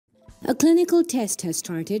A clinical test has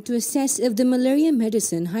started to assess if the malaria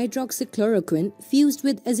medicine hydroxychloroquine fused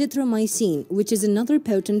with azithromycin, which is another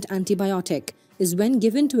potent antibiotic, is when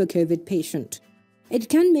given to a COVID patient. It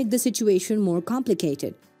can make the situation more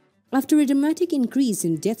complicated. After a dramatic increase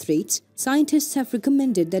in death rates, scientists have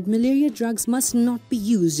recommended that malaria drugs must not be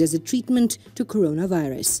used as a treatment to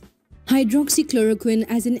coronavirus. Hydroxychloroquine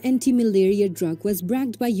as an anti-malaria drug was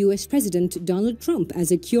bragged by US President Donald Trump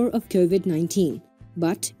as a cure of COVID-19.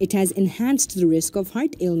 But it has enhanced the risk of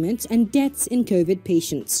heart ailments and deaths in COVID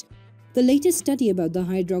patients. The latest study about the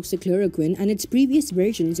hydroxychloroquine and its previous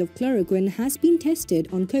versions of chloroquine has been tested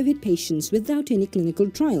on COVID patients without any clinical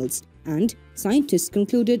trials, and scientists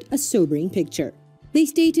concluded a sobering picture. They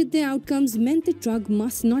stated the outcomes meant the drug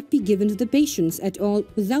must not be given to the patients at all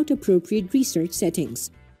without appropriate research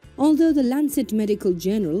settings. Although the Lancet Medical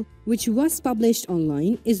Journal, which was published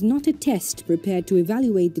online, is not a test prepared to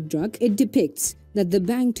evaluate the drug, it depicts that the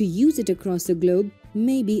ban to use it across the globe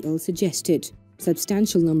may be ill-suggested.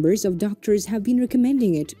 Substantial numbers of doctors have been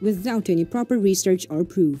recommending it without any proper research or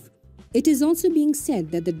proof. It is also being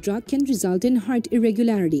said that the drug can result in heart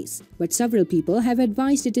irregularities, but several people have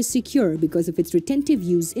advised it is secure because of its retentive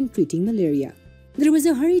use in treating malaria. There was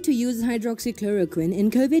a hurry to use hydroxychloroquine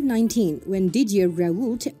in COVID-19 when Didier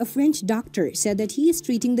Raoult, a French doctor, said that he is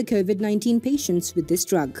treating the COVID-19 patients with this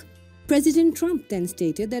drug. President Trump then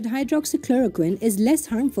stated that hydroxychloroquine is less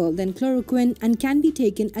harmful than chloroquine and can be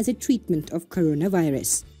taken as a treatment of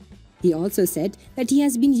coronavirus. He also said that he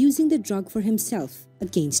has been using the drug for himself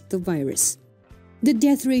against the virus. The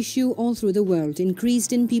death ratio all through the world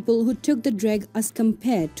increased in people who took the drug as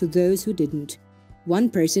compared to those who didn't. 1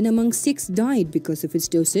 person among 6 died because of its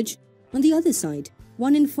dosage. On the other side,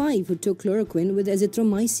 1 in 5 who took chloroquine with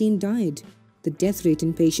azithromycin died. The death rate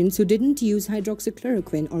in patients who didn't use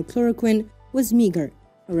hydroxychloroquine or chloroquine was meager,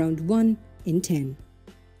 around 1 in 10.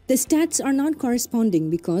 The stats are not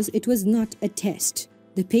corresponding because it was not a test.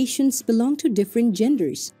 The patients belong to different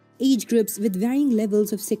genders, age groups with varying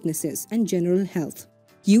levels of sicknesses and general health.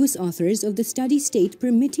 US authors of the study state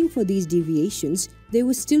permitting for these deviations, there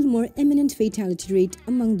was still more eminent fatality rate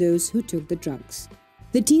among those who took the drugs.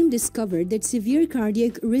 The team discovered that severe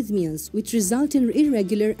cardiac arrhythmias, which result in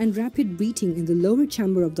irregular and rapid beating in the lower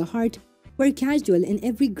chamber of the heart, were casual in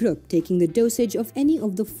every group taking the dosage of any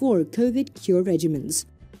of the 4 COVID cure regimens.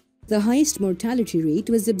 The highest mortality rate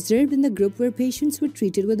was observed in the group where patients were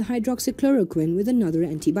treated with hydroxychloroquine with another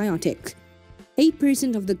antibiotic.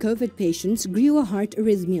 8% of the COVID patients grew a heart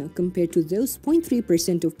arrhythmia compared to those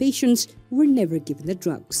 0.3% of patients who were never given the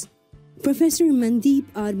drugs. Professor Mandeep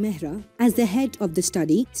R. Mehra, as the head of the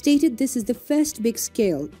study, stated this is the first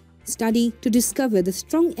big-scale study to discover the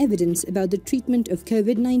strong evidence about the treatment of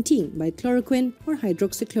COVID-19 by chloroquine or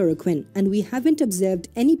hydroxychloroquine, and we haven't observed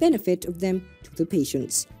any benefit of them to the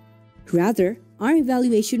patients. Rather, our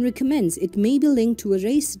evaluation recommends it may be linked to a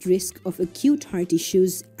raised risk of acute heart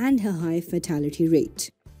issues and a high fatality rate.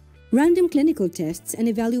 Random clinical tests and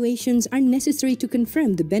evaluations are necessary to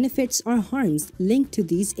confirm the benefits or harms linked to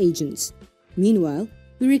these agents. Meanwhile,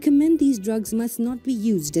 we recommend these drugs must not be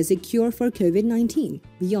used as a cure for COVID-19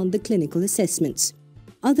 beyond the clinical assessments.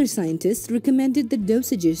 Other scientists recommended that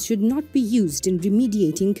dosages should not be used in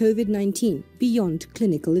remediating COVID-19 beyond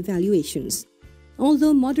clinical evaluations.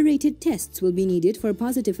 Although moderated tests will be needed for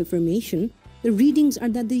positive affirmation, the readings are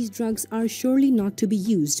that these drugs are surely not to be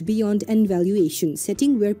used beyond an evaluation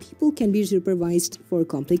setting where people can be supervised for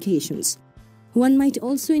complications. One might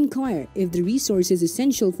also inquire if the resources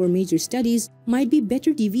essential for major studies might be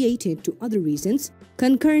better deviated to other reasons,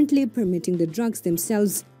 concurrently permitting the drugs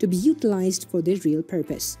themselves to be utilized for their real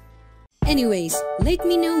purpose. Anyways, let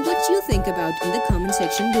me know what you think about in the comment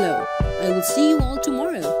section below. I will see you all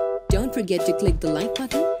tomorrow. Don't forget to click the like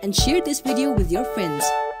button and share this video with your friends.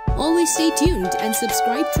 Always stay tuned and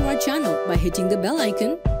subscribe to our channel by hitting the bell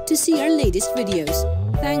icon to see our latest videos.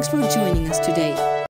 Thanks for joining us today.